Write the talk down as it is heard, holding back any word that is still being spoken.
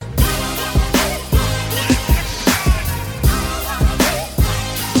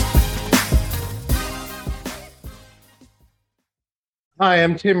Hi,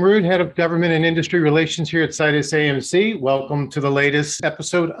 I'm Tim Root, Head of Government and Industry Relations here at Citus AMC. Welcome to the latest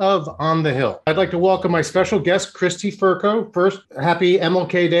episode of On the Hill. I'd like to welcome my special guest, Christy Furco. First, happy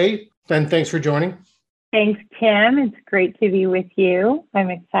MLK Day, and thanks for joining. Thanks, Tim. It's great to be with you. I'm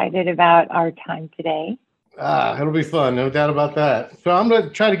excited about our time today. It'll be fun, no doubt about that. So I'm going to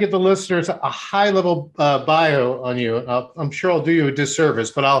try to give the listeners a high-level bio on you. I'm sure I'll do you a disservice,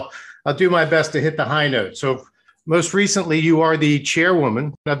 but I'll do my best to hit the high note. So most recently, you are the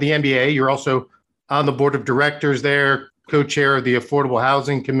chairwoman of the MBA. You're also on the board of directors there, co-chair of the Affordable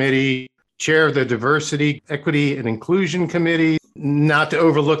Housing Committee, chair of the Diversity, Equity, and Inclusion Committee. Not to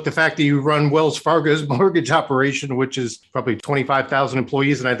overlook the fact that you run Wells Fargo's mortgage operation, which is probably 25,000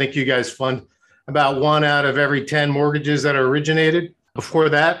 employees. And I think you guys fund about 1 out of every 10 mortgages that are originated. Before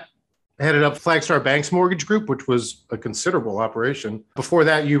that, headed up Flagstar Bank's mortgage group, which was a considerable operation. Before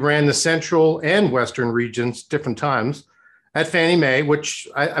that, you ran the central and western regions different times at Fannie Mae, which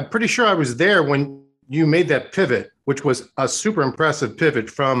I'm pretty sure I was there when you made that pivot, which was a super impressive pivot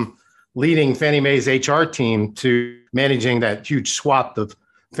from leading Fannie Mae's HR team to managing that huge swath of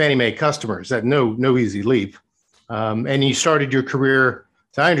Fannie Mae customers. That no easy leap. And you started your career,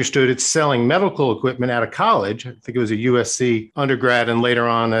 as I understood, it's selling medical equipment out of college. I think it was a USC undergrad and later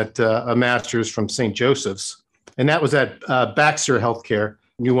on at a master's from St. Joseph's. And that was at Baxter Healthcare.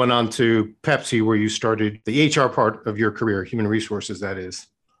 You went on to Pepsi, where you started the HR part of your career, human resources, that is.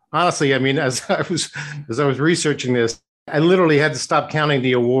 Honestly, I mean, as I was researching this, I literally had to stop counting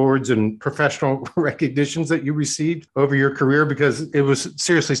the awards and professional recognitions that you received over your career because it was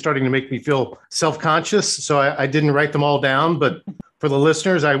seriously starting to make me feel self-conscious. So I didn't write them all down, but for the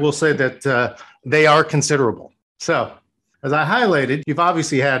listeners, I will say that they are considerable. So, as I highlighted, you've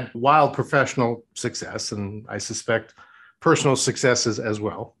obviously had wild professional success, and I suspect personal successes as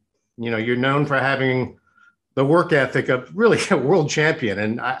well. You know, you're known for having the work ethic of really a world champion,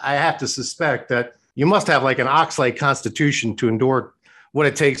 and I have to suspect that you must have like an ox-like constitution to endure what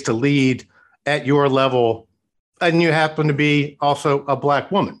it takes to lead at your level, and you happen to be also a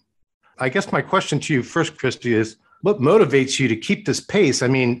Black woman. I guess my question to you first, Christy, is what motivates you to keep this pace? I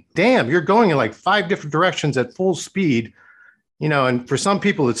mean, damn, you're going in like 5 different directions at full speed, you know, and for some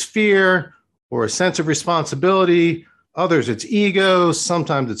people it's fear or a sense of responsibility. Others, it's ego.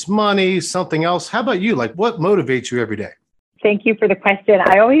 Sometimes it's money, something else. How about you? Like, what motivates you every day? Thank you for the question.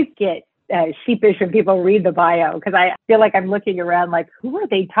 I always get sheepish when people read the bio because I feel like I'm looking around like, who are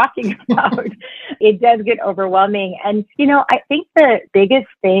they talking about? It does get overwhelming. And, you know, I think the biggest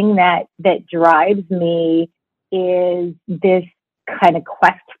thing that drives me is this kind of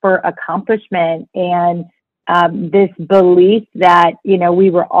quest for accomplishment and this belief that, you know, we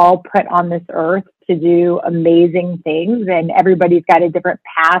were all put on this earth to do amazing things and everybody's got a different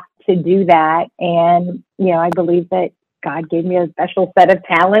path to do that. And, you know, I believe that God gave me a special set of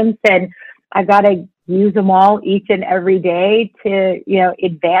talents and I've got to use them all each and every day to, you know,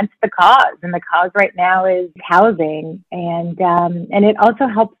 advance the cause. And the cause right now is housing. And it also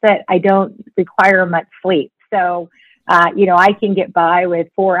helps that I don't require much sleep. So, you know, I can get by with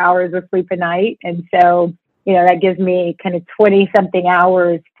 4 hours of sleep a night. And so, you know, that gives me kind of 20 something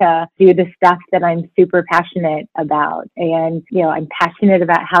hours to do the stuff that I'm super passionate about. And, you know, I'm passionate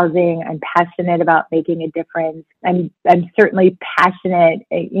about housing. I'm passionate about making a difference. I'm certainly passionate.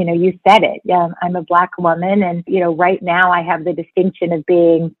 You know, you said it. Yeah, I'm a Black woman. And, you know, right now I have the distinction of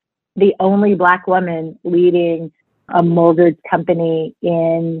being the only Black woman leading a mortgage company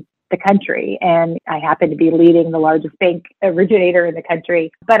in the country. And I happen to be leading the largest bank originator in the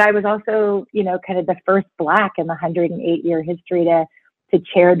country. But I was also, you know, kind of the first Black in the 108-year history to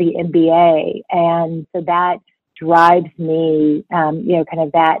chair the MBA. And so that drives me, you know, kind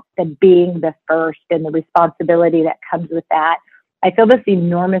of the being the first and the responsibility that comes with that. I feel this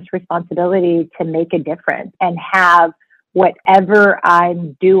enormous responsibility to make a difference and have whatever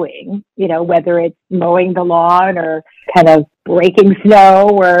I'm doing, you know, whether it's mowing the lawn or kind of breaking snow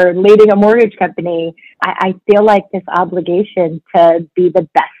or leading a mortgage company, I feel like this obligation to be the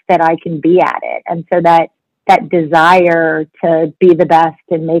best that I can be at it. And so that desire to be the best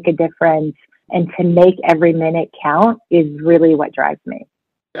and make a difference and to make every minute count is really what drives me.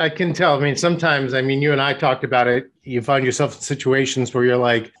 I can tell. I mean, sometimes, I mean, you and I talked about it. You find yourself in situations where you're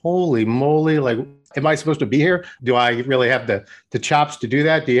like, holy moly, like, am I supposed to be here? Do I really have the chops to do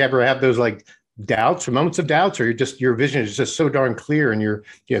that? Do you ever have those like doubts or moments of doubts, or your vision is just so darn clear and you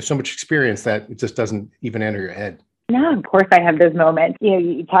have so much experience that it just doesn't even enter your head? No, of course I have those moments. You know,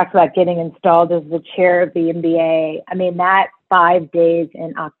 you talked about getting installed as the chair of the MBA. I mean, that 5 days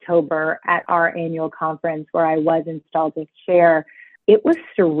in October at our annual conference where I was installed as chair, it was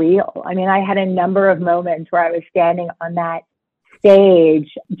surreal. I mean, I had a number of moments where I was standing on that stage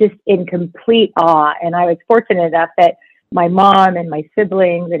just in complete awe. And I was fortunate enough that my mom and my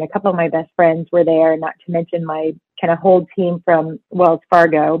siblings and a couple of my best friends were there, not to mention my kind of whole team from Wells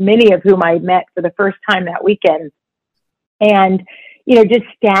Fargo, many of whom I met for the first time that weekend. And, just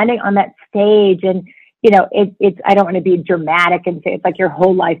standing on that stage and, it's, I don't want to be dramatic and say it's like your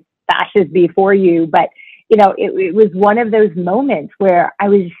whole life flashes before you, but, it was one of those moments where I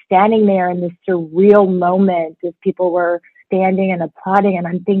was standing there in this surreal moment as people were standing and applauding. And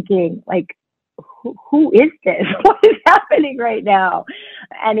I'm thinking, like, who is this? What is happening right now?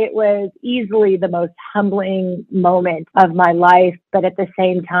 And it was easily the most humbling moment of my life. But at the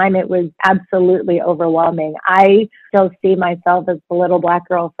same time, it was absolutely overwhelming. I still see myself as the little Black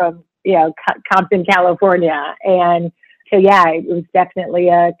girl from, Compton, California. And so, yeah, it was definitely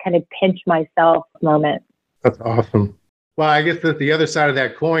a kind of pinch myself moment. That's awesome. Well, I guess that the other side of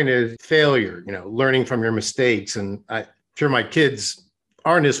that coin is failure, learning from your mistakes. And I'm sure my kids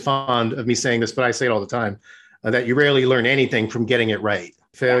aren't as fond of me saying this, but I say it all the time, that you rarely learn anything from getting it right.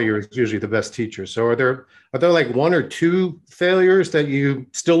 Failure is usually the best teacher. So are there like one or two failures that you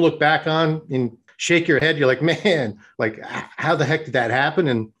still look back on and shake your head? You're like, man, like how the heck did that happen?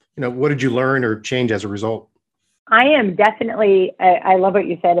 And, what did you learn or change as a result? I am definitely, I love what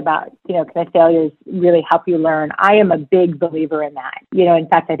you said about, kind of failures really help you learn. I am a big believer in that. In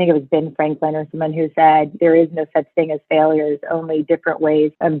fact, I think it was Ben Franklin or someone who said, there is no such thing as failures, only different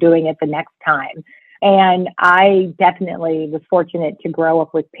ways of doing it the next time. And I definitely was fortunate to grow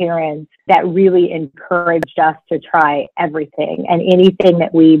up with parents that really encouraged us to try everything and anything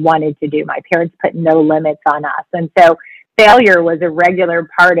that we wanted to do. My parents put no limits on us. And so failure was a regular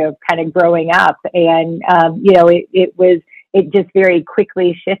part of kind of growing up. And, it just very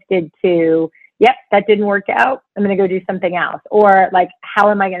quickly shifted to, yep, that didn't work out. I'm going to go do something else. Or like, how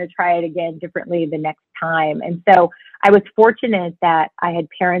am I going to try it again differently the next time? And so I was fortunate that I had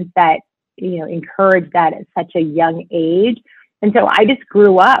parents that, encouraged that at such a young age. And so I just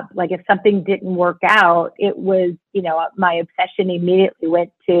grew up, like if something didn't work out, it was, my obsession immediately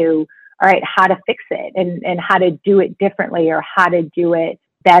went to, all right, how to fix it and how to do it differently or how to do it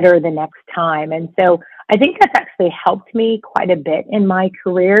better the next time. And so I think that's actually helped me quite a bit in my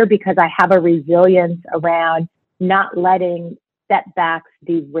career because I have a resilience around not letting setbacks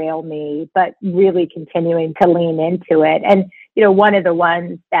derail me, but really continuing to lean into it. And, one of the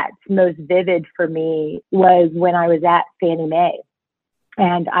ones that's most vivid for me was when I was at Fannie Mae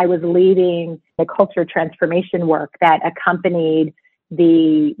and I was leading the culture transformation work that accompanied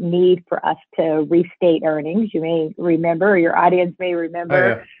the need for us to restate earnings. You may remember, or your audience may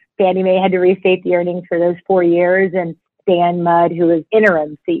remember, Fannie Mae had to restate the earnings for those 4 years. And Dan Mudd, who was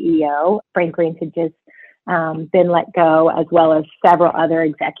interim CEO, Franklin had just been let go, as well as several other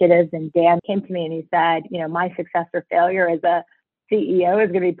executives. And Dan came to me and he said, my success or failure as a CEO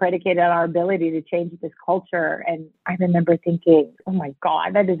is going to be predicated on our ability to change this culture. And I remember thinking, oh my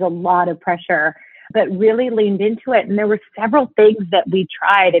God, that is a lot of pressure, but really leaned into it. And there were several things that we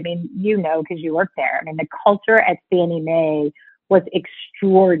tried. I mean, because you worked there. I mean, the culture at Fannie Mae was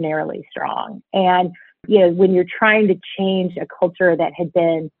extraordinarily strong. And, when you're trying to change a culture that had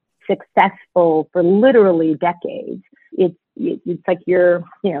been successful for literally decades, it's like you're,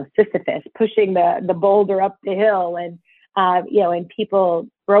 Sisyphus pushing the boulder up the hill and, and people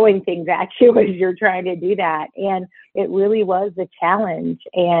throwing things at you as you're trying to do that. And it really was a challenge.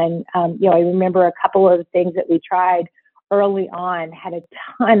 And, I remember a couple of things that we tried early on had a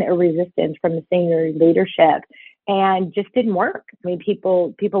ton of resistance from the senior leadership and just didn't work. I mean,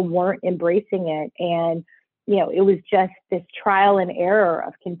 people weren't embracing it. And, it was just this trial and error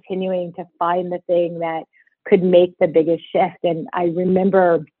of continuing to find the thing that could make the biggest shift. And I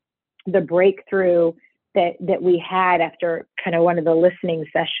remember the breakthrough that we had after kind of one of the listening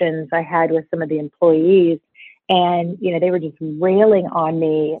sessions I had with some of the employees. And, they were just railing on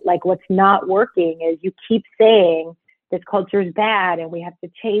me, like, what's not working is you keep saying this culture is bad and we have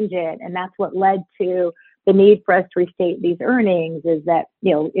to change it. And that's what led to the need for us to restate these earnings, is that,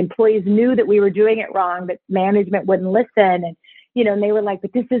 employees knew that we were doing it wrong, but management wouldn't listen. And, and they were like,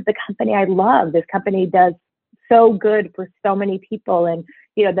 but this is the company I love. This company does so good for so many people. And,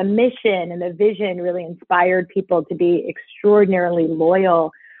 the mission and the vision really inspired people to be extraordinarily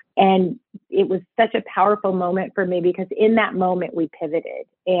loyal. And it was such a powerful moment for me because in that moment we pivoted.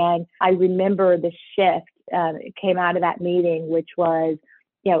 And I remember the shift it came out of that meeting, which was,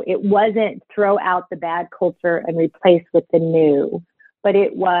 it wasn't throw out the bad culture and replace with the new, but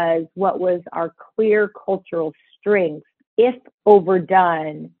it was what was our clear cultural strengths, if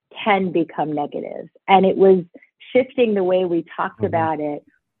overdone, can become negative. And it was shifting the way we talked about it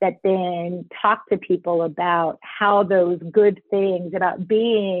that then talked to people about how those good things, about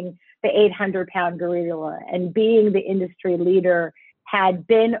being the 800-pound gorilla and being the industry leader, had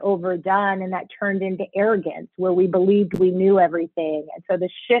been overdone, and that turned into arrogance where we believed we knew everything. And so the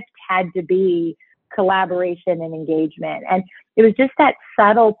shift had to be collaboration and engagement. And it was just that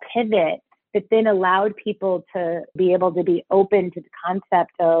subtle pivot that then allowed people to be able to be open to the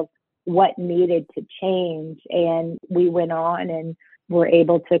concept of what needed to change. And we went on and were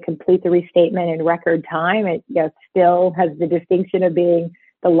able to complete the restatement in record time. It still has the distinction of being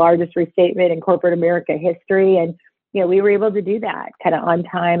the largest restatement in corporate America history. And we were able to do that kind of on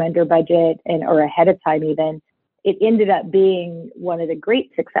time, under budget, or ahead of time even. It ended up being one of the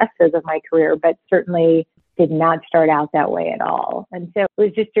great successes of my career, but certainly did not start out that way at all. And so it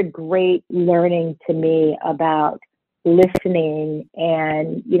was just a great learning to me about listening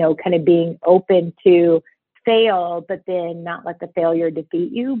and, kind of being open to fail, but then not let the failure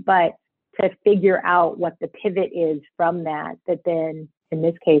defeat you, but to figure out what the pivot is from that then in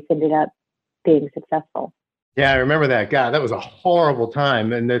this case ended up being successful. Yeah, I remember that. God, that was a horrible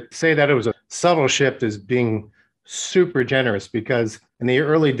time. And to say that it was a subtle shift is being super generous, because in the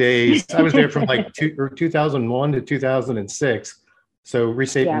early days, I was there from like 2001 to 2006. So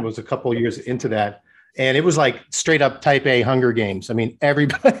restatement was a couple of years into that. And it was like straight up type A Hunger Games. I mean,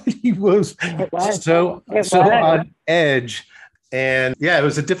 everybody was so on edge. And yeah, it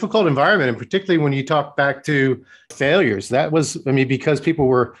was a difficult environment. And particularly when you talk back to failures, that was, because people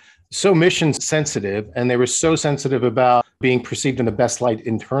were so mission sensitive and they were so sensitive about being perceived in the best light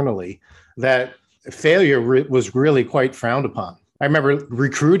internally, that failure was really quite frowned upon. I remember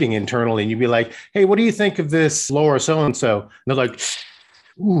recruiting internally, and you'd be like, hey, what do you think of this Laura so-and-so? And they're like,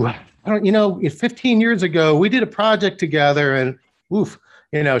 ooh, I don't, 15 years ago, we did a project together and oof,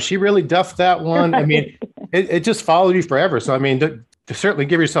 she really duffed that one. It just followed you forever. So, to certainly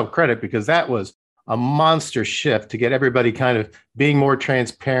give yourself credit, because that was a monster shift to get everybody kind of being more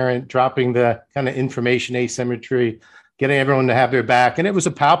transparent, dropping the kind of information asymmetry, getting everyone to have their back. And it was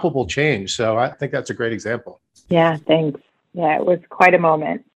a palpable change. So I think that's a great example. Yeah, thanks. Yeah, it was quite a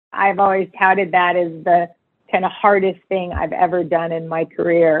moment. I've always touted that as the kind of hardest thing I've ever done in my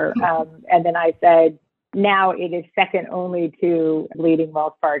career. And then I said, now it is second only to leading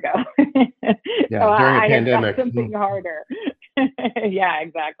Wells Fargo. Yeah, so during a I pandemic. Something harder. Yeah,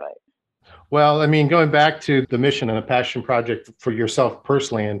 exactly. Well, going back to the mission and the passion project for yourself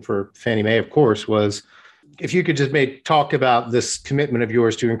personally and for Fannie Mae, of course, was if you could just talk about this commitment of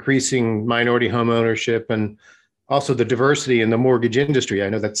yours to increasing minority home ownership and also the diversity in the mortgage industry. I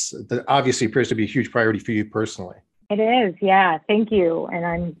know that obviously appears to be a huge priority for you personally. It is. Yeah. Thank you. And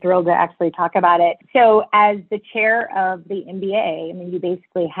I'm thrilled to actually talk about it. So as the chair of the MBA, you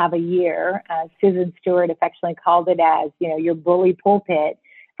basically have a year, Susan Stewart affectionately called it as, your bully pulpit.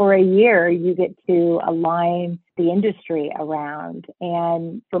 For a year, you get to align the industry around.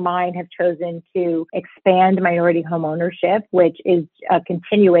 And for mine, have chosen to expand minority home ownership, which is a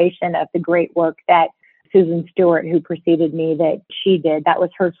continuation of the great work that Susan Stewart, who preceded me, that she did. That was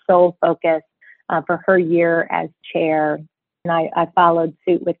her sole focus for her year as chair. And I followed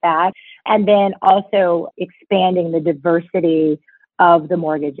suit with that. And then also expanding the diversity of the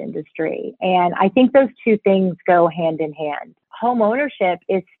mortgage industry. And I think those two things go hand in hand. Home ownership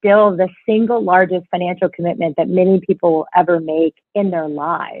is still the single largest financial commitment that many people will ever make in their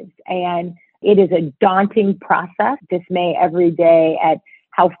lives. And it is a daunting process, dismay every day at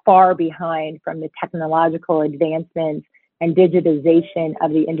how far behind from the technological advancements and digitization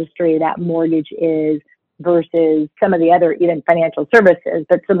of the industry that mortgage is versus some of the other, even financial services,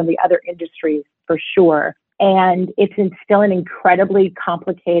 but some of the other industries for sure. And it's still an incredibly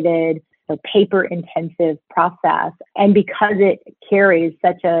complicated, paper-intensive process. And because it carries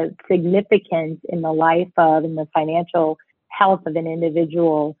such a significance in the life of and the financial health of an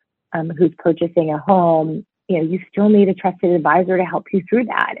individual who's purchasing a home, you still need a trusted advisor to help you through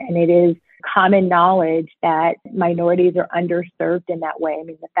that. And it is common knowledge that minorities are underserved in that way.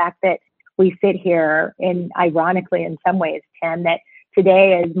 The fact that we sit here, and ironically in some ways, Tim, that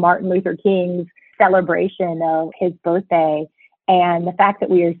today is Martin Luther King's celebration of his birthday, and the fact that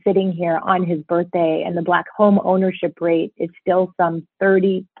we are sitting here on his birthday and the Black home ownership rate is still some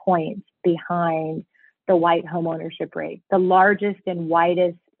 30 points behind the white home ownership rate, the largest and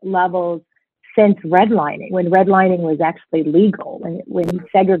widest levels since redlining, when redlining was actually legal, when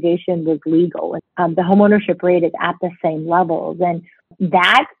segregation was legal. The homeownership rate is at the same levels. And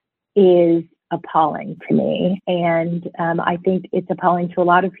that is appalling to me. And I think it's appalling to a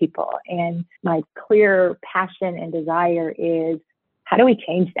lot of people. And my clear passion and desire is, how do we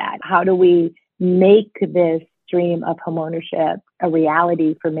change that? How do we make this stream of homeownership a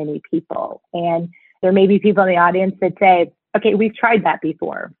reality for many people. And there may be people in the audience that say, okay, we've tried that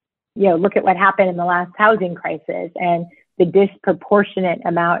before. Look at what happened in the last housing crisis and the disproportionate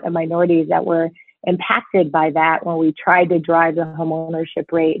amount of minorities that were impacted by that when we tried to drive the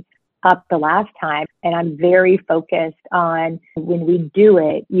homeownership rate up the last time. And I'm very focused on when we do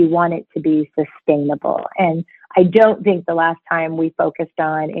it, you want it to be sustainable. And I don't think the last time we focused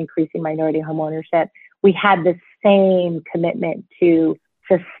on increasing minority homeownership, we had the same commitment to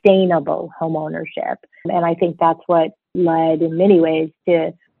sustainable homeownership. And I think that's what led in many ways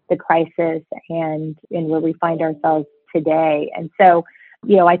to the crisis and where we find ourselves today. And so,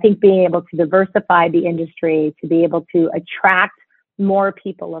 I think being able to diversify the industry, to be able to attract more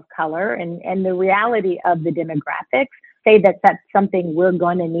people of color and the reality of the demographics say that that's something we're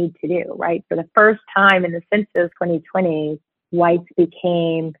going to need to do, right? For the first time in the census 2020, whites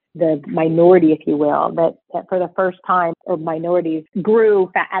became the minority, if you will, that for the first time, minorities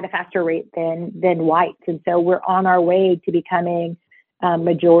grew at a faster rate than whites. And so we're on our way to becoming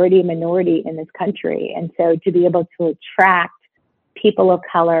majority minority in this country. And so to be able to attract people of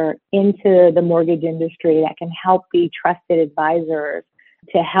color into the mortgage industry that can help be trusted advisors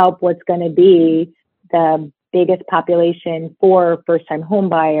to help what's going to be the biggest population for first-time home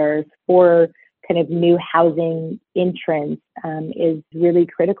buyers, for kind of new housing entrants, is really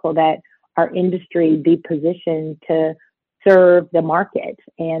critical that our industry be positioned to serve the market.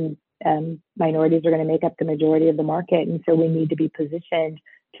 And minorities are going to make up the majority of the market. And so we need to be positioned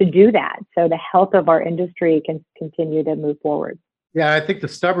to do that so the health of our industry can continue to move forward. Yeah, I think the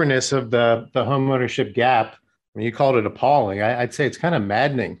stubbornness of the homeownership gap, I mean, you called it appalling. I'd say it's kind of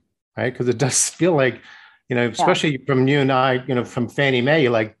maddening, right? Because it does feel like, especially from you and I, from Fannie Mae,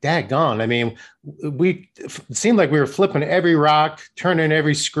 you're like, daggone. I mean, it seemed like we were flipping every rock, turning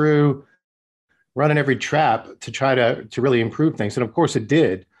every screw, running every trap to try to really improve things. And of course it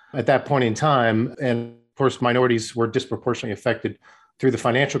did at that point in time. And of course, minorities were disproportionately affected through the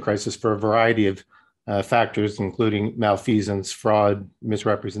financial crisis for a variety of factors, including malfeasance, fraud,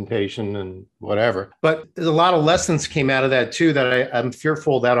 misrepresentation, and whatever. But a lot of lessons came out of that too, that I'm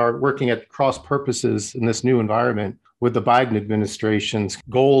fearful that are working at cross purposes in this new environment with the Biden administration's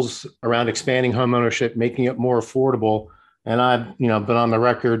goals around expanding homeownership, making it more affordable. And I've, been on the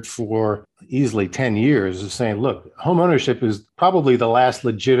record for easily 10 years of saying, look, homeownership is probably the last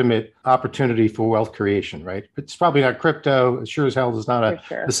legitimate opportunity for wealth creation, right? It's probably not crypto. It sure as hell is not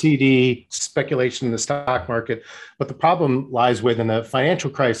a CD, speculation in the stock market. But the problem lies within the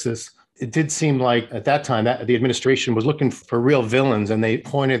financial crisis. It did seem like at that time that the administration was looking for real villains, and they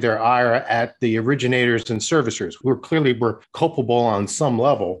pointed their ire at the originators and servicers who clearly were culpable on some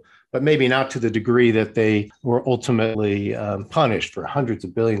level, but maybe not to the degree that they were ultimately punished for hundreds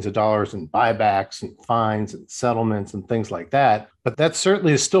of billions of dollars in buybacks and fines and settlements and things like that. But that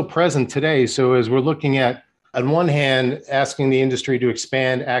certainly is still present today. So as we're looking at, on one hand, asking the industry to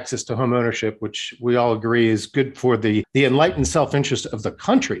expand access to homeownership, which we all agree is good for the enlightened self-interest of the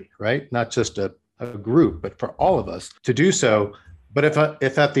country, right? Not just a group, but for all of us to do so. But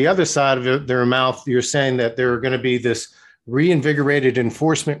if at the other side of their mouth, you're saying that there are going to be this reinvigorated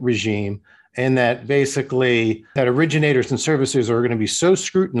enforcement regime, and that basically that originators and servicers are going to be so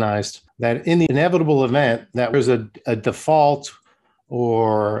scrutinized that in the inevitable event that there's a default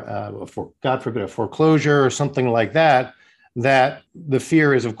or, God forbid, a foreclosure or something like that, that the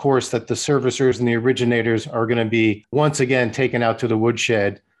fear is, of course, that the servicers and the originators are going to be once again taken out to the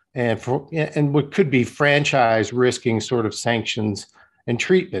woodshed and what could be franchise risking sort of sanctions and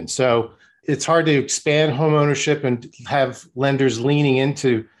treatment. So it's hard to expand homeownership and have lenders leaning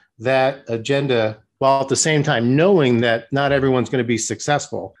into that agenda while at the same time knowing that not everyone's going to be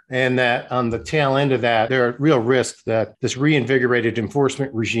successful, and that on the tail end of that, there are real risks that this reinvigorated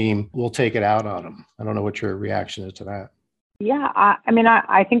enforcement regime will take it out on them. I don't know what your reaction is to that. Yeah,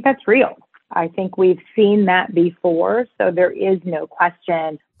 I think that's real. I think we've seen that before, so there is no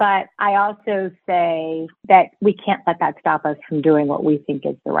question. But I also say that we can't let that stop us from doing what we think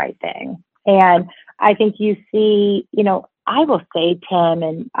is the right thing. And I think you see, I will say, Tim,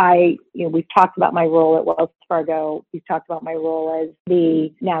 and we've talked about my role at Wells Fargo. We've talked about my role as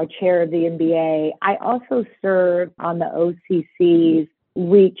the now chair of the MBA. I also serve on the OCC's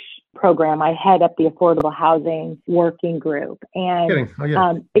REACH program. I head up the Affordable Housing Working Group. And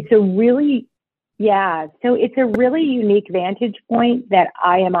it's a really unique vantage point that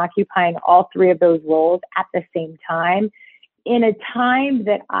I am occupying all three of those roles at the same time, in a time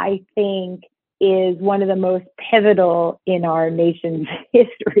that I think is one of the most pivotal in our nation's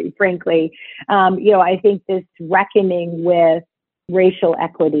history, frankly. I think this reckoning with racial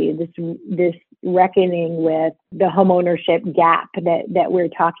equity, this reckoning with the homeownership gap that we're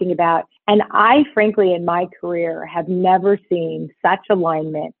talking about. And I, frankly, in my career, have never seen such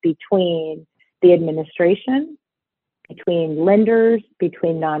alignment between the administration, between lenders,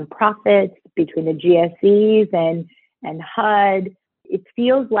 between nonprofits, between the GSEs and HUD. It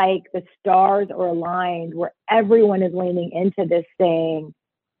feels like the stars are aligned where everyone is leaning into this saying,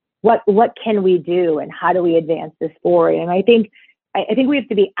 what can we do and how do we advance this forward? And I think we have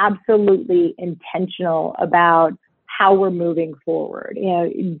to be absolutely intentional about how we're moving forward.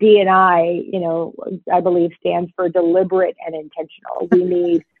 D&I, I believe stands for deliberate and intentional. We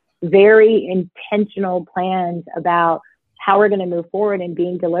need very intentional plans about how we're going to move forward and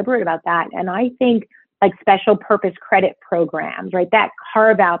being deliberate about that. And I think like special purpose credit programs, right? That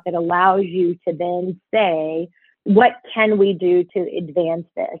carve out that allows you to then say, what can we do to advance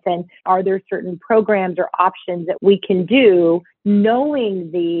this? And are there certain programs or options that we can do,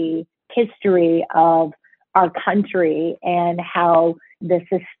 knowing the history of our country and how the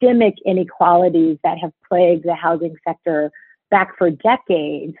systemic inequalities that have plagued the housing sector back for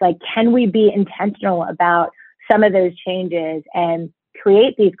decades? Like, can we be intentional about some of those changes and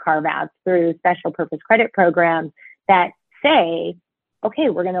create these carve outs through special purpose credit programs that say, okay,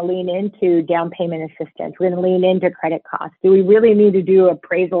 we're going to lean into down payment assistance. We're going to lean into credit costs. Do we really need to do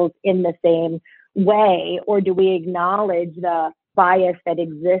appraisals in the same way? Or do we acknowledge the bias that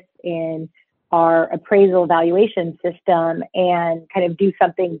exists in our appraisal evaluation system and kind of do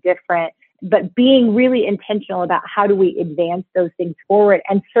something different? But being really intentional about how do we advance those things forward,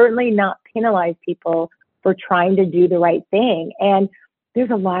 and certainly not penalize people for trying to do the right thing. And there's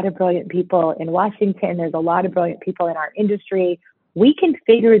a lot of brilliant people in Washington. There's a lot of brilliant people in our industry. We can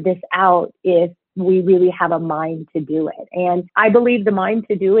figure this out if we really have a mind to do it. And I believe the mind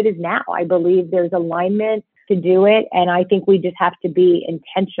to do it is now. I believe there's alignment to do it. And I think we just have to be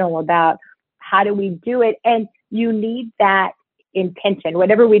intentional about how do we do it. And you need that intention,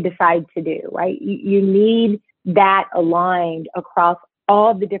 whatever we decide to do, right? You need that aligned across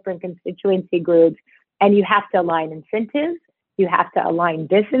all the different constituency groups. And you have to align incentives. You have to align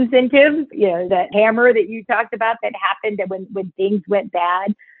disincentives, that hammer that you talked about that happened when things went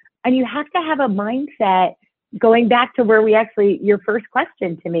bad. And you have to have a mindset, going back to where your first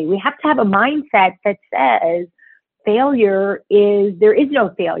question to me, we have to have a mindset that says there is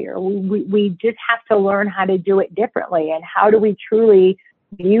no failure. We just have to learn how to do it differently. And how do we truly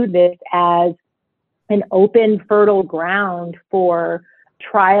view this as an open, fertile ground for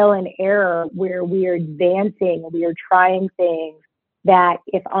trial and error, where we are advancing, we are trying things that,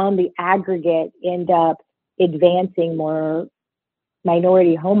 if on the aggregate end up advancing more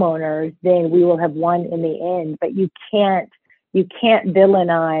minority homeowners, then we will have won in the end. But you can't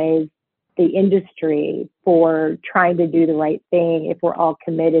villainize the industry for trying to do the right thing if we're all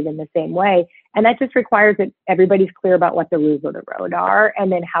committed in the same way. And that just requires that everybody's clear about what the rules of the road are,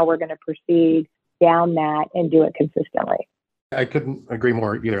 and then how we're going to proceed down that and do it consistently. I couldn't agree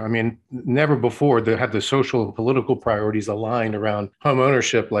more either. I mean, never before have the social and political priorities aligned around home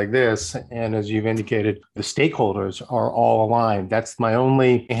ownership like this. And as you've indicated, the stakeholders are all aligned. That's my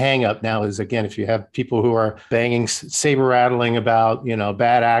only hang up now is, again, if you have people who are banging, saber rattling about,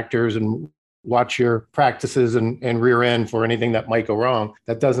 bad actors and watch your practices and rear end for anything that might go wrong,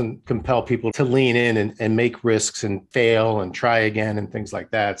 that doesn't compel people to lean in and make risks and fail and try again and things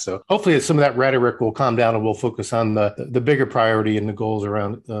like that. So hopefully some of that rhetoric will calm down and we'll focus on the bigger priority and the goals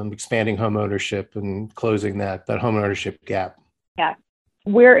around expanding home ownership and closing that home ownership gap. Yeah,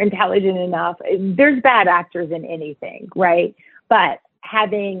 we're intelligent enough. There's bad actors in anything, right? But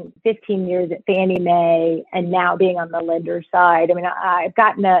having 15 years at Fannie Mae and now being on the lender side, I mean, I've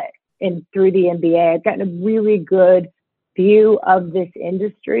gotten through the MBA, I've gotten a really good view of this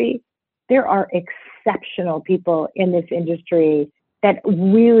industry. There are exceptional people in this industry that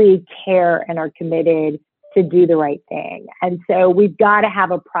really care and are committed to do the right thing. And so we've got to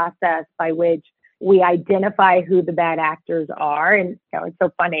have a process by which we identify who the bad actors are. And it's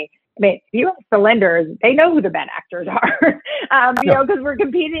so funny. I mean, you ask the lenders, they know who the bad actors are, because we're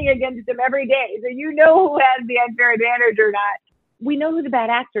competing against them every day. So who has the unfair advantage or not. We know who the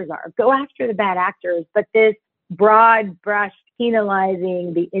bad actors are. Go after the bad actors. But this broad brush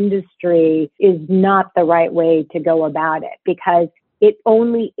penalizing the industry is not the right way to go about it, because it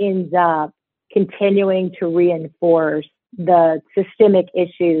only ends up continuing to reinforce the systemic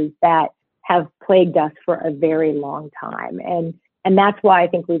issues that have plagued us for a very long time. And that's why I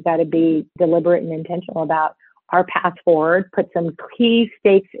think we've got to be deliberate and intentional about our path forward, put some key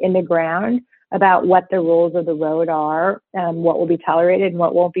stakes in the ground about what the rules of the road are, what will be tolerated and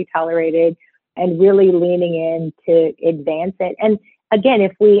what won't be tolerated, and really leaning in to advance it. And again,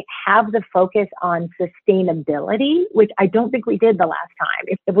 if we have the focus on sustainability, which I don't think we did the last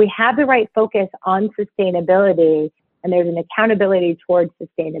time, if we have the right focus on sustainability and there's an accountability towards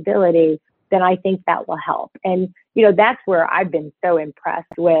sustainability, then I think that will help. And, that's where I've been so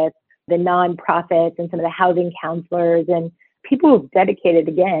impressed with the nonprofits and some of the housing counselors and people who've dedicated,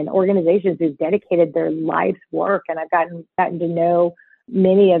 again, organizations who've dedicated their life's work. And I've gotten to know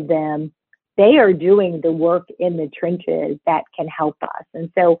many of them. They are doing the work in the trenches that can help us. And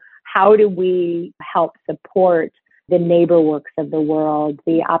so how do we help support the NeighborWorks of the world,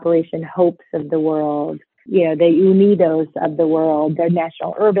 the Operation Hopes of the world, the Unidos of the world, the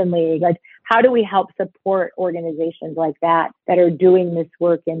National Urban League? Like, how do we help support organizations like that are doing this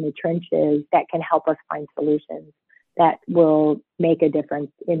work in the trenches that can help us find solutions that will make a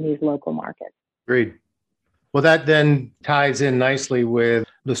difference in these local markets? Agreed. Well, that then ties in nicely with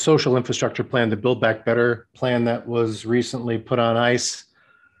the social infrastructure plan, the Build Back Better plan that was recently put on ice.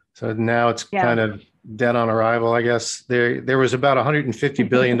 So now it's kind of dead on arrival, I guess. There was about $150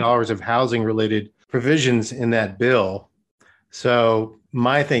 billion of housing related provisions in that bill. So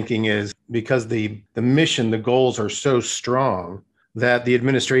my thinking is because the mission, the goals are so strong that the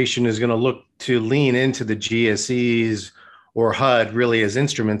administration is going to look to lean into the GSEs or HUD really as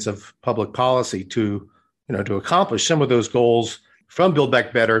instruments of public policy to accomplish some of those goals from Build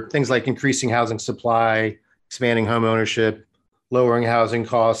Back Better, things like increasing housing supply, expanding home ownership, lowering housing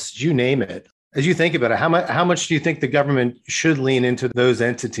costs, you name it. As you think about it, how much do you think the government should lean into those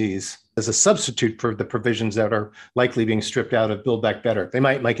entities as a substitute for the provisions that are likely being stripped out of Build Back Better? They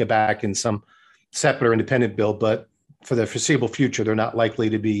might make it back in some separate or independent bill, but for the foreseeable future, they're not likely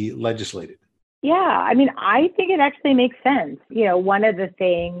to be legislated. Yeah, I think it actually makes sense. One of the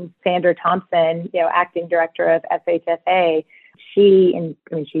things, Sandra Thompson, acting director of FHFA, she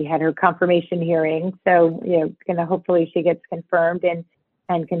had her confirmation hearing. So, hopefully she gets confirmed and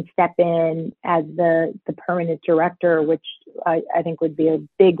can step in as the permanent director, which I think would be a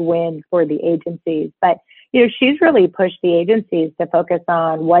big win for the agencies. But, she's really pushed the agencies to focus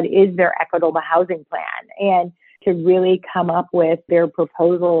on what is their equitable housing plan and to really come up with their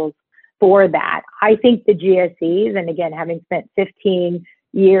proposals for that. I think the GSEs, and again, having spent 15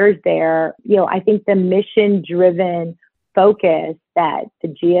 years there, I think the mission-driven focus that the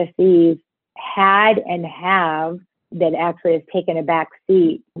GSEs had and have that actually has taken a back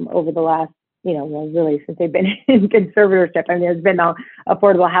seat over the last, really since they've been in conservatorship. There's been no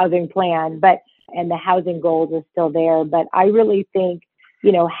affordable housing plan, and the housing goals are still there. But I really think,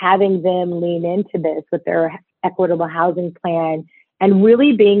 having them lean into this with their equitable housing plan and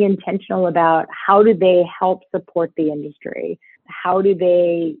really being intentional about how do they help support the industry? How do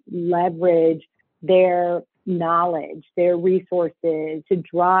they leverage their knowledge, their resources to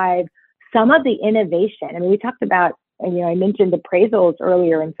drive some of the innovation? We talked about, I mentioned appraisals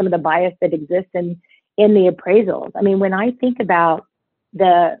earlier and some of the bias that exists in the appraisals. When I think about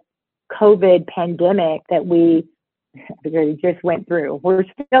the COVID pandemic that we just went through, we're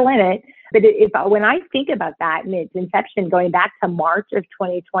still in it. But when I think about that and its inception going back to March of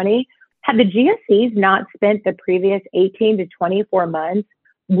 2020, had the GSEs not spent the previous 18 to 24 months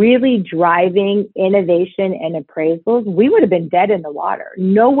really driving innovation and appraisals, we would have been dead in the water.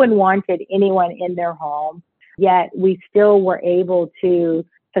 No one wanted anyone in their home, yet we still were able to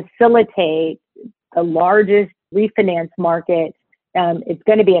facilitate the largest refinance market it's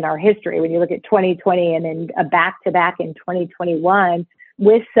going to be in our history when you look at 2020 and then a back-to-back in 2021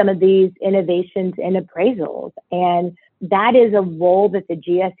 with some of these innovations and appraisals. And that is a role that the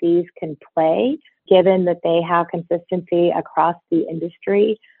GSEs can play, given that they have consistency across the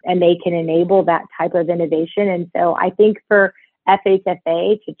industry and they can enable that type of innovation. And so I think for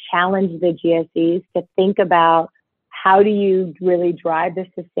FHFA to challenge the GSEs to think about how do you really drive the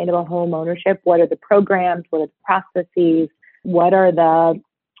sustainable home ownership? What are the programs? What are the processes? What are the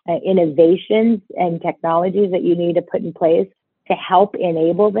innovations and technologies that you need to put in place to help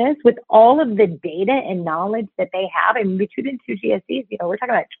enable this with all of the data and knowledge that they have? Between the two GSEs, we're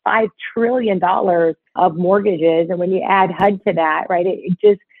talking about $5 trillion of mortgages. And when you add HUD to that, right,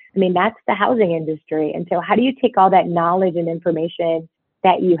 that's the housing industry. And so how do you take all that knowledge and information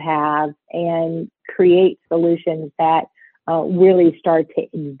that you have and create solutions that really start to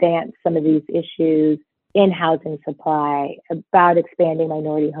advance some of these issues in housing supply, about expanding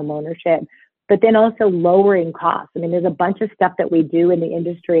minority home ownership, but then also lowering costs? There's a bunch of stuff that we do in the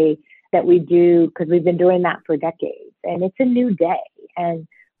industry that we do because we've been doing that for decades, and it's a new day. And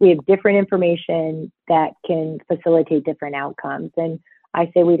we have different information that can facilitate different outcomes. And I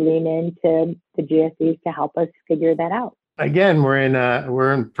say we lean into the GSEs to help us figure that out. Again,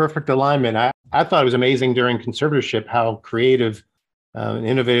 we're in perfect alignment. I thought it was amazing during conservatorship how creative and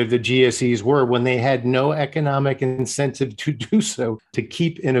innovative the GSEs were when they had no economic incentive to do so, to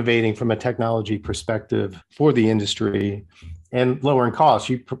keep innovating from a technology perspective for the industry and lowering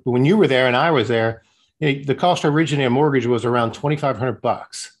costs. When you were there and I was there, the cost to originate a mortgage was around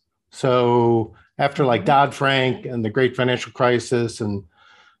 $2,500. So after like Dodd-Frank and the great financial crisis and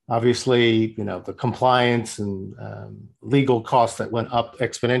obviously, the compliance and legal costs that went up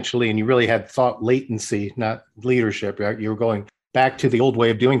exponentially, and you really had thought latency, not leadership, right? You were going back to the old way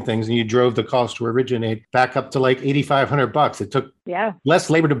of doing things, and you drove the cost to originate back up to like $8,500. It took less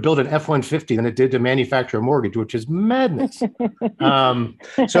labor to build an F-150 than it did to manufacture a mortgage, which is madness.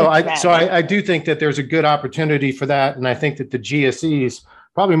 So I do think that there's a good opportunity for that, and I think that the GSEs,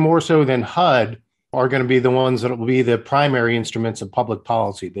 probably more so than HUD, are going to be the ones that will be the primary instruments of public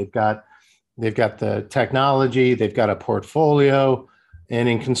policy. They've got the technology, they've got a portfolio, and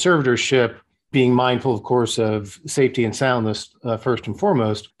in conservatorship, being mindful, of course, of safety and soundness first and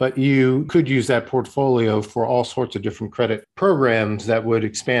foremost, but you could use that portfolio for all sorts of different credit programs that would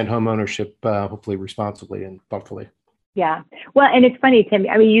expand home ownership, hopefully responsibly and thoughtfully. Yeah. Well, and it's funny, Tim,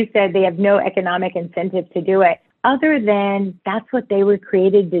 I mean, you said they have no economic incentive to do it, other than that's what they were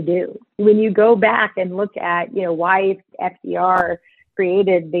created to do. When you go back and look at, why FDR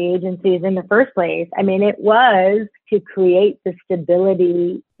created the agencies in the first place, I mean, it was to create the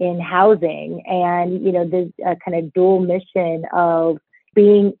stability in housing and, this kind of dual mission of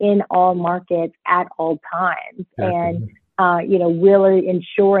being in all markets at all times. And, really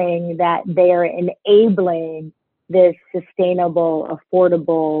ensuring that they're enabling this sustainable,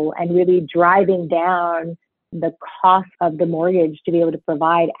 affordable, and really driving down the cost of the mortgage to be able to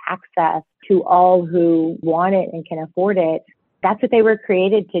provide access to all who want it and can afford it. That's what they were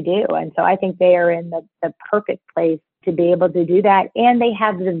created to do. And so I think they are in the perfect place to be able to do that. And they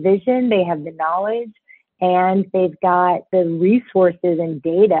have the vision, they have the knowledge, and they've got the resources and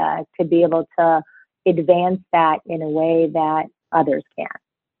data to be able to advance that in a way that others can't.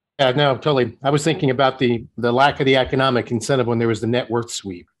 Yeah, no, totally. I was thinking about the lack of the economic incentive when there was the net worth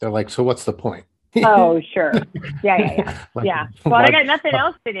sweep. They're like, so what's the point? Oh, sure. Yeah. Well, they got nothing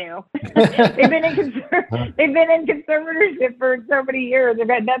else to do. They've been in conservatorship for so many years. They've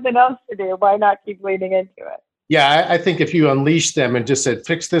got nothing else to do. Why not keep leaning into it? Yeah, I think if you unleashed them and just said,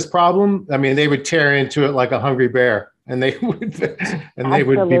 fix this problem, I mean, they would tear into it like a hungry bear, and they would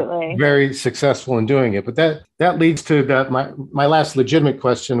be very successful in doing it. But that leads to my last legitimate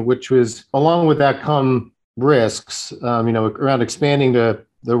question, which was, along with that come risks, around expanding the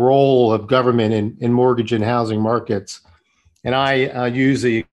role of government in mortgage and housing markets. And I use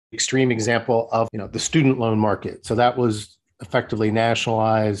the extreme example of, the student loan market. So that was effectively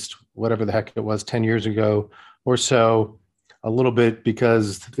nationalized, whatever the heck it was, 10 years ago or so, a little bit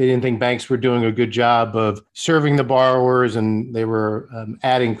because they didn't think banks were doing a good job of serving the borrowers, and they were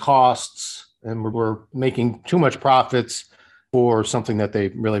adding costs and were making too much profits for something that they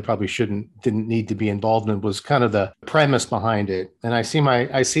really probably didn't need to be involved in, was kind of the premise behind it. And I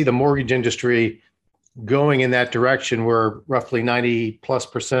see the mortgage industry going in that direction, where roughly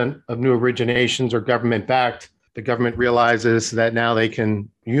 90+% of new originations are government backed. The government realizes that now they can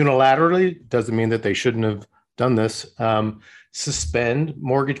unilaterally, doesn't mean that they shouldn't have done this, suspend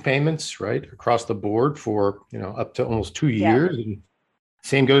mortgage payments, right, across the board for, up to almost 2 years. Yeah. And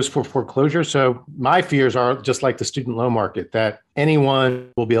same goes for foreclosure. So my fears are just like the student loan market, that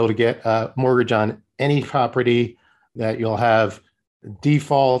anyone will be able to get a mortgage on any property, that you'll have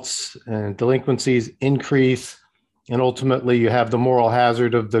defaults and delinquencies increase. And ultimately you have the moral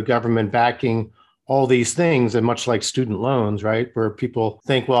hazard of the government backing all these things. And much like student loans, right, where people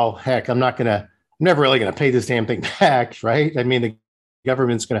think, well, heck, I'm never really going to pay this damn thing back, right? I mean, the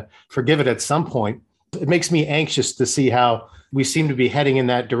government's going to forgive it at some point. It makes me anxious to see how we seem to be heading in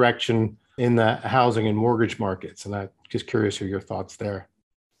that direction in the housing and mortgage markets. And I'm just curious of your thoughts there.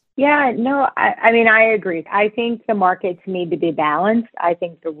 Yeah, no, I mean, I agree. I think the markets need to be balanced. I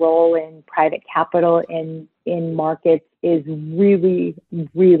think the role in private capital in markets is really,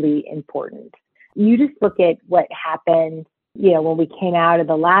 really important. You just look at what happened, when we came out of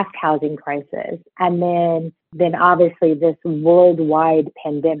the last housing crisis, and then obviously this worldwide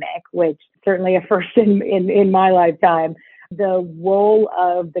pandemic, which certainly a first in my lifetime. The role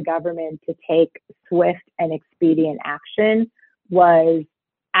of the government to take swift and expedient action was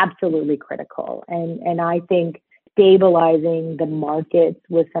absolutely critical. And I think stabilizing the markets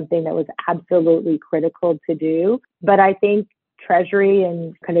was something that was absolutely critical to do. But I think Treasury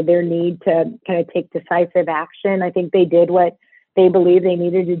and kind of their need to kind of take decisive action, I think they did what they believe they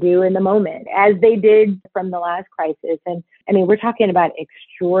needed to do in the moment, as they did from the last crisis. And I mean, we're talking about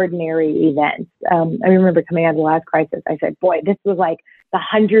extraordinary events. I remember coming out of the last crisis, I said, boy, this was like the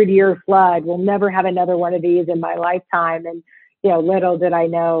 100-year flood. We'll never have another one of these in my lifetime. And, little did I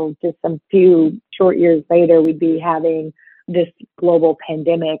know, just some few short years later, we'd be having this global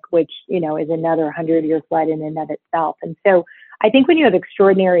pandemic, which, is another 100-year flood in and of itself. And so I think when you have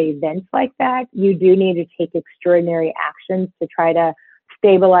extraordinary events like that, you do need to take extraordinary actions to try to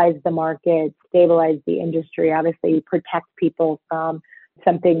stabilize the market, stabilize the industry, obviously protect people from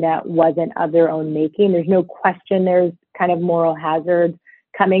something that wasn't of their own making. There's no question there's kind of moral hazard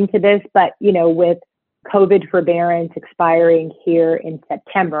coming to this, but, with COVID forbearance expiring here in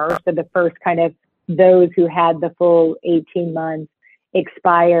September, so the first kind of those who had the full 18 months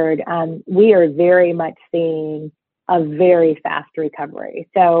expired, we are very much seeing a very fast recovery.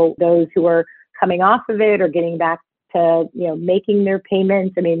 So those who are coming off of it or getting back to, making their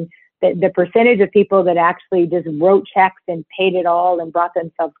payments, I mean, the percentage of people that actually just wrote checks and paid it all and brought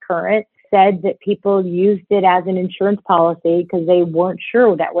themselves current said that people used it as an insurance policy because they weren't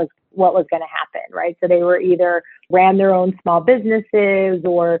sure that was what was going to happen, right? So they were either ran their own small businesses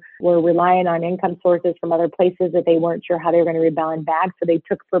or were relying on income sources from other places that they weren't sure how they were going to rebound back. So they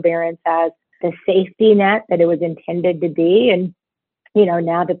took forbearance as the safety net that it was intended to be. And,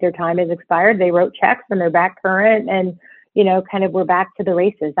 now that their time has expired, they wrote checks and they're back current and, kind of we're back to the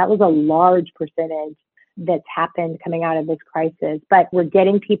races. That was a large percentage that's happened coming out of this crisis, but we're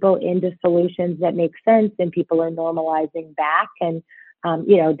getting people into solutions that make sense and people are normalizing back. And,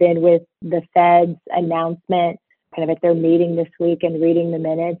 then with the Fed's announcement kind of at their meeting this week and reading the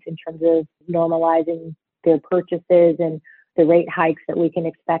minutes in terms of normalizing their purchases and the rate hikes that we can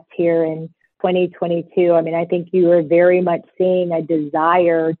expect here in 2022. I mean, I think you are very much seeing a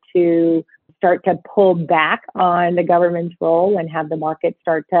desire to start to pull back on the government's role and have the market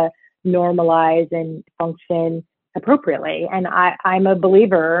start to normalize and function appropriately. And I'm a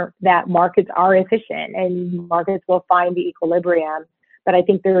believer that markets are efficient and markets will find the equilibrium. But I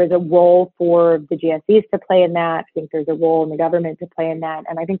think there is a role for the GSEs to play in that. I think there's a role in the government to play in that.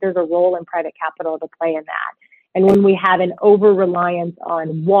 And I think there's a role in private capital to play in that. And when we have an over-reliance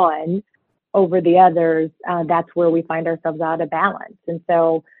on one over the others, that's where we find ourselves out of balance. And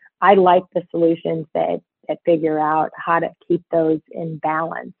so I like the solutions that figure out how to keep those in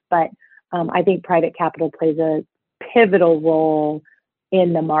balance. But I think private capital plays a pivotal role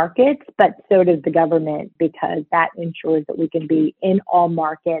in the markets, but so does the government, because that ensures that we can be in all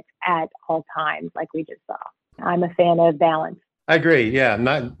markets at all times, like we just saw. I'm a fan of balance. I agree. Yeah.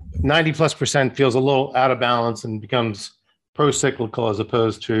 90+% feels a little out of balance and becomes pro-cyclical as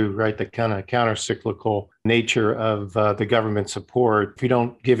opposed to, right, the kind of counter-cyclical nature of the government support. If you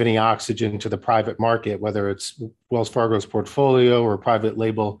don't give any oxygen to the private market, whether it's Wells Fargo's portfolio or private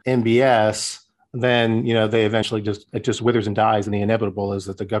label MBS, then, they eventually it just withers and dies. And the inevitable is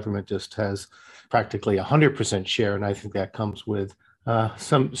that the government just has practically 100% share. And I think that comes with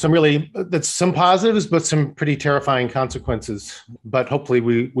some positives, but some pretty terrifying consequences. But hopefully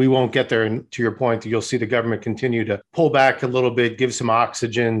we won't get there. And to your point, you'll see the government continue to pull back a little bit, give some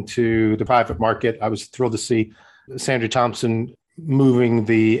oxygen to the private market. I was thrilled to see Sandra Thompson moving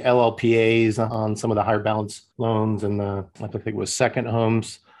the LLPAs on some of the higher balance loans and I think it was second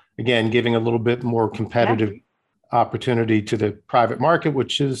homes. Again, giving a little bit more competitive opportunity to the private market,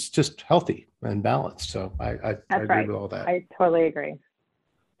 which is just healthy and balanced. So I agree with all that. I totally agree.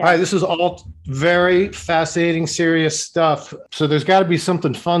 All right, this is all very fascinating, serious stuff. So there's got to be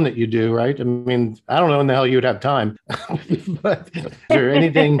something fun that you do, right? I mean, I don't know when the hell you would have time, but is there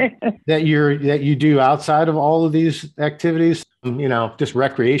anything that you do outside of all of these activities, just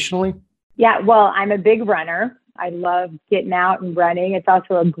recreationally? Yeah, well, I'm a big runner. I love getting out and running. It's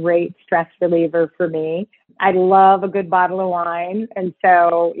also a great stress reliever for me. I love a good bottle of wine. And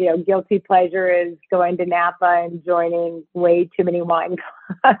so, guilty pleasure is going to Napa and joining way too many wine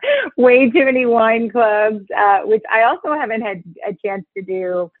clubs, which I also haven't had a chance to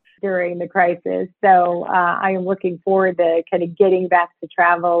do during the crisis. So I am looking forward to kind of getting back to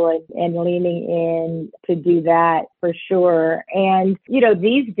travel and leaning in to do that for sure. And,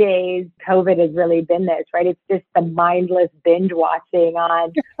 these days, COVID has really been this, right? It's just the mindless binge watching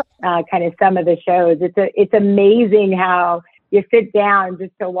on kind of some of the shows. It's amazing how you sit down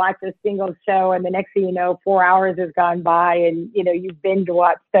just to watch a single show and the next thing you know, 4 hours has gone by and, you've binge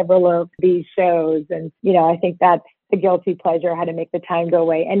watched several of these shows. And, I think that's the guilty pleasure, how to make the time go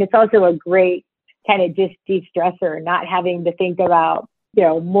away. And it's also a great kind of just de-stressor, not having to think about,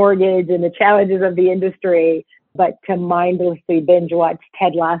 mortgage and the challenges of the industry, but to mindlessly binge watch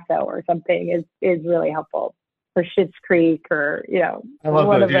Ted Lasso or something is really helpful. or Schitt's Creek or, I love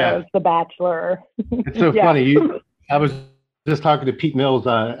one those, of those, The Bachelor. It's so Yeah. funny. I was just talking to Pete Mills.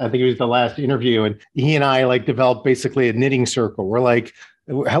 I think it was the last interview, and he and I developed basically a knitting circle. We're like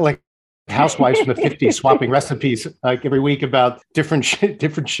housewives from the 50s, swapping recipes every week about different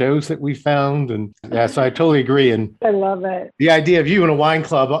shows that we found. And yeah, so I totally agree. And I love it. the idea of you in a wine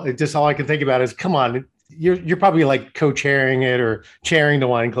club, just all I can think about is, come on, you're probably co-chairing it or chairing the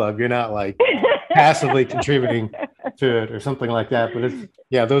wine club. You're not passively contributing to it or something like that.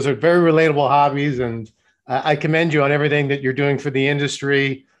 But those are very relatable hobbies, and I commend you on everything that you're doing for the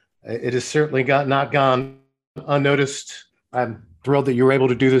industry. It has certainly not gone unnoticed. I'm thrilled that you were able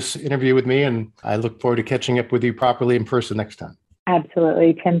to do this interview with me, and I look forward to catching up with you properly in person next time.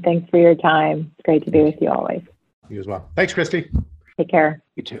 Absolutely. Tim, thanks for your time. It's great to be with you always. You as well. Thanks, Christy. Take care.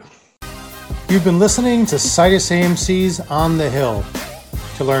 You too. You've been listening to Citus AMC's On the Hill.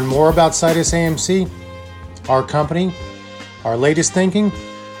 To learn more about Citus AMC, our company, our latest thinking,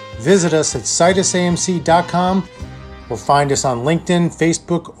 visit us at citusamc.com or find us on LinkedIn,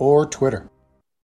 Facebook, or Twitter.